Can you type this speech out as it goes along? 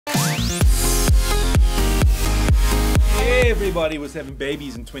Everybody was having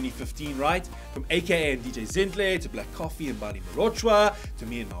babies in 2015, right? From AKA and DJ Zentle to Black Coffee and Bali Morochwa to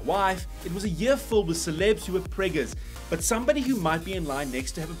me and my wife. It was a year filled with celebs who were preggers. But somebody who might be in line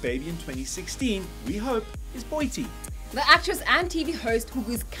next to have a baby in 2016, we hope, is Boity. The actress and TV host,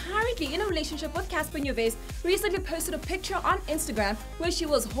 who is currently in a relationship with Casper Nyovest, recently posted a picture on Instagram where she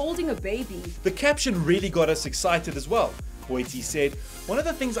was holding a baby. The caption really got us excited as well. Boity said, "One of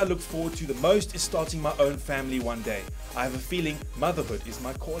the things I look forward to the most is starting my own family one day. I have a feeling motherhood is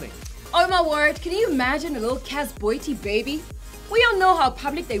my calling." Oh my word, can you imagine a little Cas Boity baby? We all know how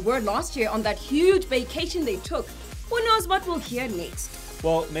public they were last year on that huge vacation they took. Who knows what we'll hear next?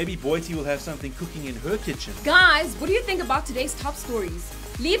 Well, maybe Boity will have something cooking in her kitchen. Guys, what do you think about today's top stories?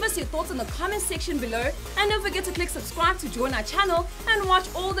 Leave us your thoughts in the comment section below, and don't forget to click subscribe to join our channel and watch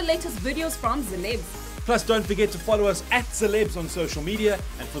all the latest videos from ZAlebs. Plus, don't forget to follow us at ZAlebs on social media,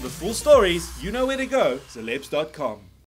 and for the full stories, you know where to go, ZAlebs.com.